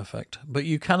never perfect, but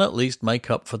you can at least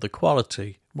make up for the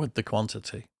quality with the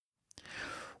quantity.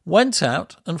 Went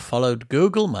out and followed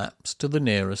Google Maps to the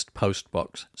nearest post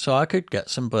box so I could get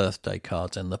some birthday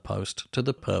cards in the post to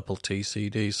the Purple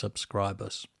TCD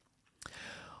subscribers.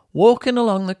 Walking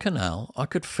along the canal, I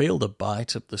could feel the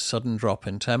bite of the sudden drop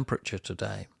in temperature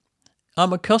today.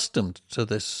 I'm accustomed to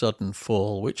this sudden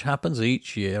fall, which happens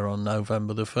each year on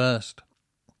November the 1st.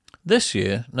 This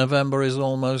year, November is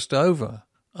almost over,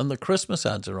 and the Christmas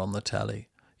ads are on the telly.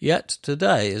 Yet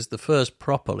today is the first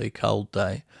properly cold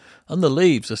day, and the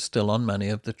leaves are still on many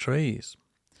of the trees.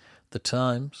 The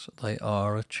times, they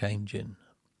are a-changin'.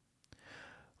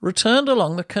 Returned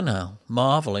along the canal,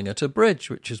 marvelling at a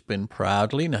bridge which has been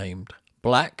proudly named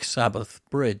Black Sabbath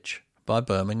Bridge by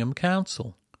Birmingham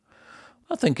Council.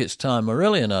 I think it's time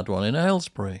Marillion had one in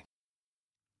Aylesbury.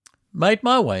 Made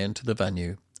my way into the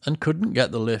venue and couldn't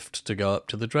get the lift to go up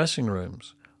to the dressing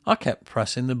rooms. I kept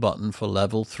pressing the button for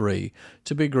level 3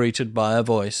 to be greeted by a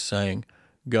voice saying,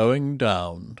 "Going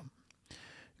down."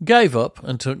 Gave up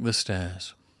and took the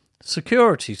stairs.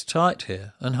 Security's tight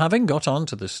here, and having got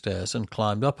onto the stairs and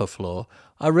climbed up a floor,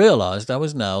 I realised I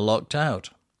was now locked out.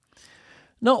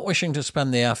 Not wishing to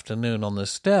spend the afternoon on the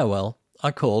stairwell, I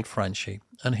called Frenchie,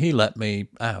 and he let me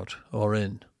out, or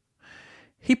in.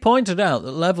 He pointed out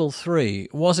that level 3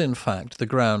 was in fact the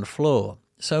ground floor,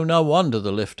 so no wonder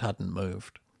the lift hadn't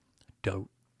moved. Don't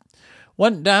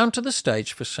went down to the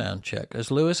stage for sound check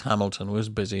as Lewis Hamilton was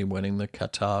busy winning the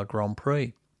Qatar Grand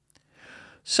Prix.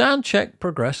 Sound check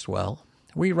progressed well.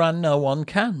 We ran no one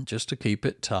can just to keep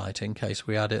it tight in case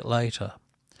we had it later.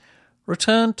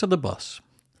 Returned to the bus.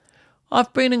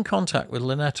 I've been in contact with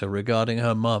Lynetta regarding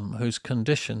her mum, whose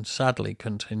condition sadly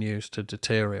continues to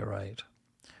deteriorate.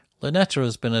 Lynetta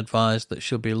has been advised that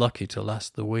she'll be lucky to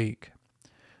last the week.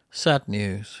 Sad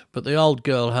news, but the old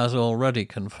girl has already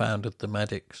confounded the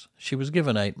medics. She was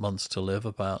given 8 months to live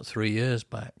about 3 years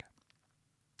back.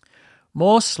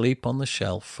 More sleep on the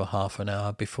shelf for half an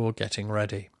hour before getting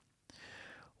ready.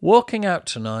 Walking out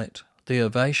tonight, the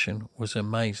ovation was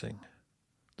amazing.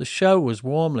 The show was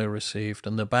warmly received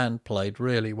and the band played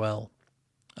really well.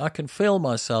 I can feel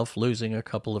myself losing a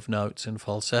couple of notes in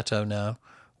falsetto now.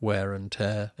 Wear and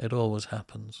tear, it always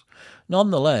happens.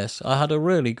 Nonetheless, I had a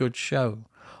really good show.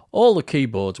 All the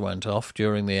keyboards went off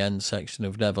during the end section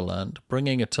of Neverland,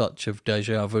 bringing a touch of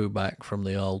déjà vu back from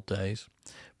the old days.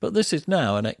 But this is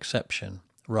now an exception,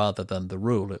 rather than the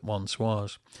rule it once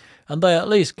was. And they at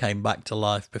least came back to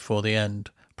life before the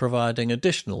end, providing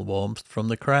additional warmth from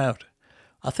the crowd.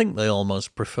 I think they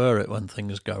almost prefer it when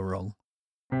things go wrong.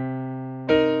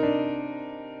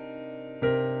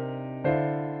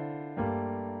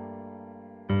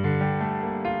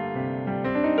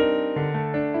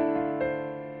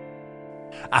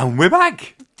 And we're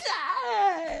back!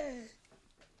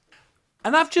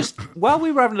 And I've just, while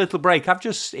we were having a little break,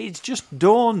 it's just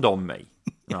dawned on me.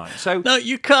 Right, so No,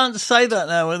 you can't say that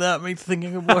now without me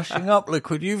thinking of washing up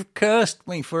liquid. You've cursed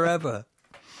me forever.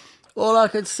 All I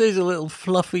could see is a little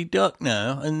fluffy duck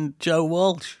now and Joe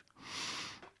Walsh.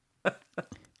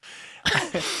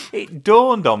 it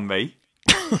dawned on me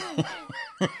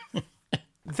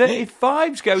that if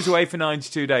Vibes goes away for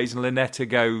 92 days and Lynetta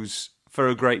goes for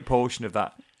a great portion of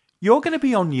that, you're going to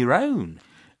be on your own.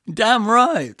 Damn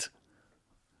right.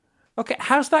 Okay,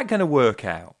 how's that going to work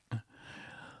out?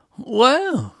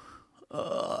 Well,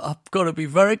 I've got to be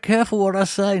very careful what I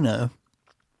say now.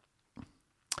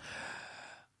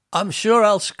 I'm sure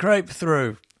I'll scrape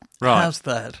through. Right. How's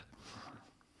that?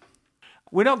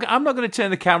 I'm not going to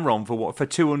turn the camera on for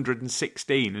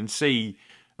 216 and see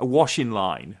a washing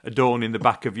line adorning the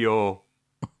back of your,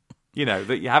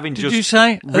 that you're having Did just you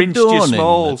say rinsed adorning? your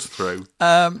smalls through.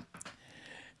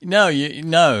 No,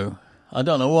 I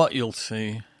don't know what you'll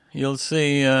see. You'll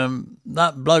see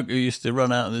that bloke who used to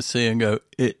run out in the sea and go,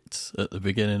 "It's" at the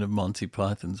beginning of Monty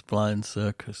Python's Flying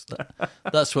Circus.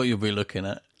 That's what you'll be looking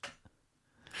at.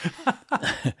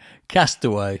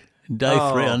 Castaway, day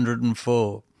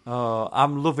 304. Oh,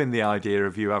 I'm loving the idea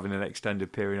of you having an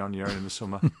extended period on your own in the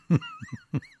summer.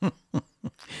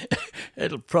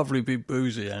 It'll probably be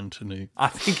boozy, Anthony. I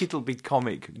think it'll be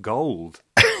comic gold.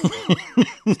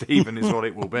 Stephen is what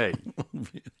it will be.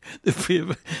 There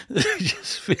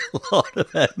just feel a lot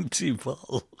of empty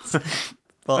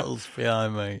bottles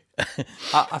behind me.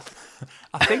 I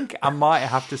think I might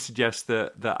have to suggest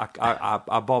that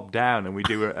I bob down and we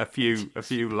do a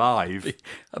few live.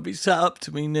 I'll be sat up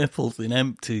to me nipples in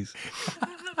empties,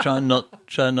 trying not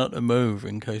to move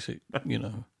in case it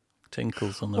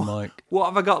tinkles on the mic. What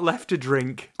have I got left to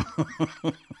drink?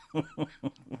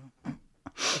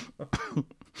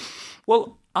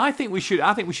 Well, I think we should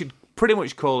pretty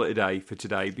much call it a day for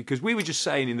today, because we were just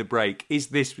saying in the break, is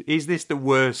this the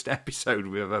worst episode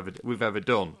we've ever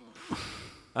done?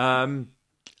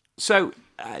 So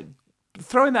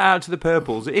throwing that out to the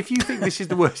purples, if you think this is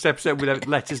the worst episode we've ever,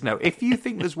 let us know. If you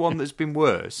think there's one that's been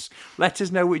worse, let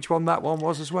us know which one that one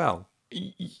was as well.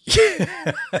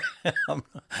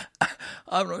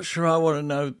 I'm not sure I want to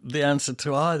know the answer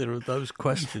to either of those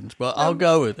questions, but I'll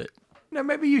go with it. No,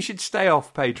 maybe you should stay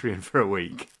off Patreon for a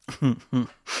week.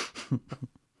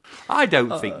 I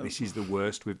don't think this is the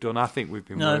worst we've done. I think we've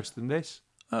been worse than this.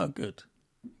 Oh, good.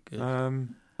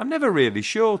 I'm never really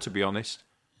sure, to be honest.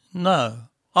 No.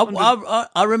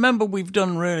 I remember we've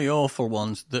done really awful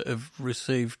ones that have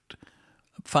received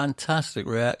fantastic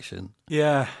reaction.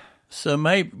 Yeah. So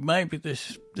maybe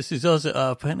this is us at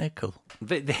our pinnacle.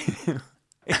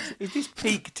 Is this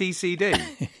peak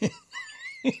TCD?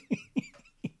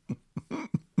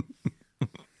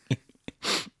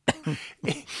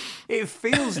 It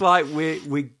feels like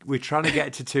we're trying to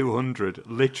get to 200.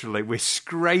 Literally, we're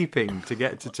scraping to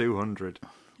get to 200.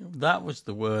 That was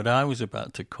the word I was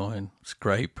about to coin,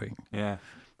 scraping. Yeah.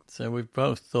 So we've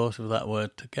both thought of that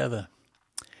word together.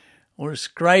 We're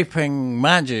scraping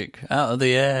magic out of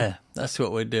the air. That's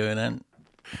what we're doing, and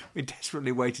we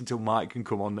desperately wait until Mike can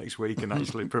come on next week and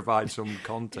actually provide some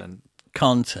content.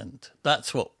 Content.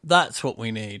 That's what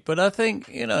we need. But I think,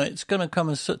 it's going to come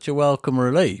as such a welcome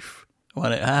relief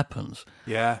when it happens.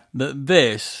 Yeah. That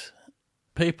this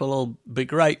people will be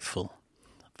grateful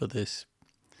for this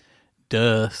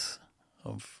dearth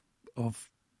of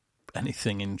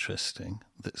anything interesting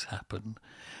that's happened.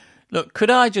 Look,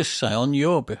 could I just say on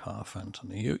your behalf,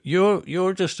 Anthony,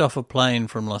 you're just off a plane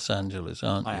from Los Angeles,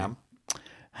 aren't you? I am.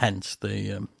 Hence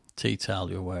the tea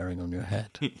towel you're wearing on your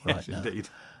head right yes, now. Indeed.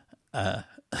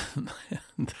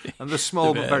 And the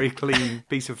small but very clean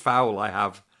piece of fowl I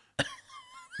have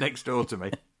next door to me.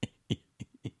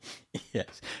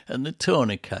 Yes, and the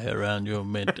tourniquet around your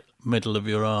middle of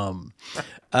your arm.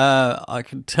 I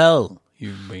can tell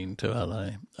you've been to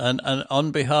LA. And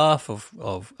on behalf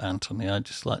of Anthony, I'd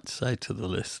just like to say to the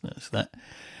listeners that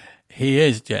he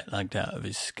is jet lagged out of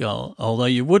his skull, although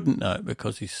you wouldn't know it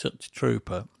because he's such a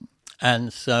trooper.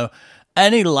 And so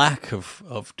any lack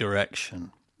of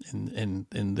direction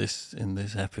in this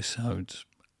episode's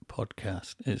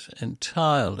podcast is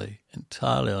entirely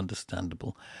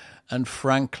understandable. And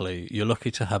frankly, you're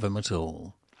lucky to have him at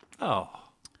all. Oh.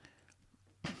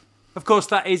 Of course,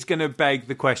 that is going to beg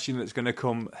the question that's going to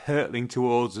come hurtling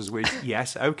towards us with,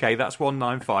 yes, okay, that's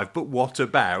 195, but what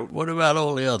about... What about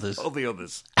all the others? All the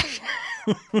others.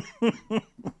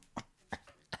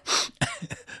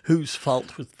 Whose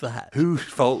fault was that? Whose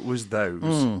fault was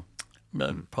those?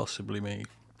 Possibly me.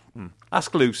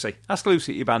 Ask Lucy. Ask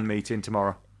Lucy at your band meeting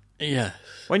tomorrow. Yes.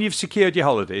 When you've secured your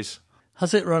holidays.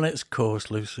 Has it run its course,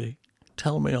 Lucy?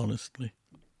 Tell me honestly.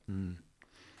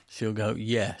 She'll go,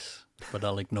 yes, but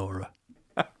I'll ignore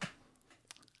her.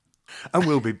 And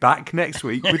we'll be back next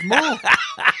week with more.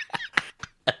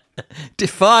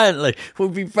 Defiantly. We'll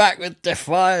be back with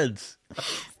defiance.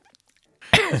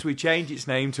 As we change its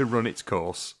name to Run Its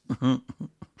Course. Right,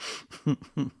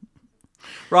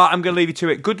 I'm going to leave you to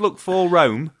it. Good luck for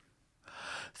Rome.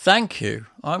 Thank you.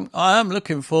 I am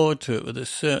looking forward to it with a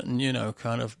certain,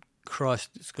 kind of, Christ,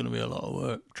 it's going to be a lot of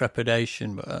work,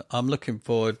 trepidation, but I'm looking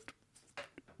forward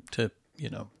to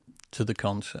the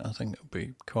concert. I think it'll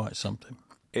be quite something.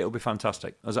 It'll be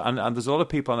fantastic. And there's a lot of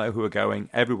people I know who are going.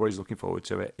 Everybody's looking forward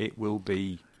to it. It will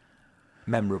be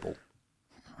memorable.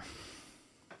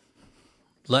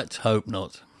 Let's hope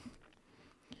not.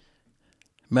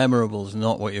 Memorable's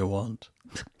not what you want.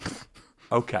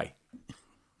 Okay.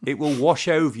 It will wash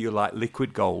over you like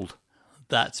liquid gold.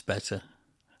 That's better.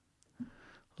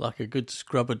 Like a good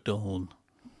scrub at dawn.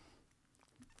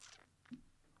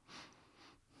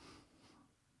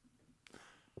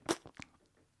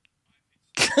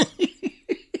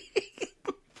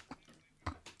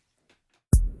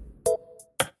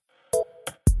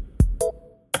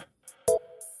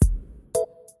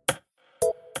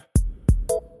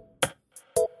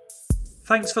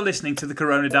 Thanks for listening to the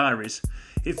Corona Diaries.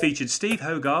 It featured Steve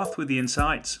Hogarth with the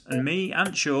insights and me,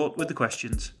 Ant Short, with the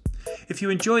questions. If you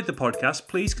enjoyed the podcast,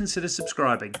 please consider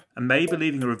subscribing and maybe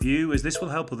leaving a review, as this will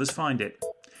help others find it.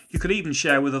 You could even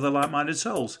share with other like-minded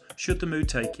souls, should the mood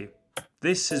take you.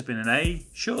 This has been an A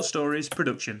Short Stories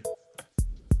production.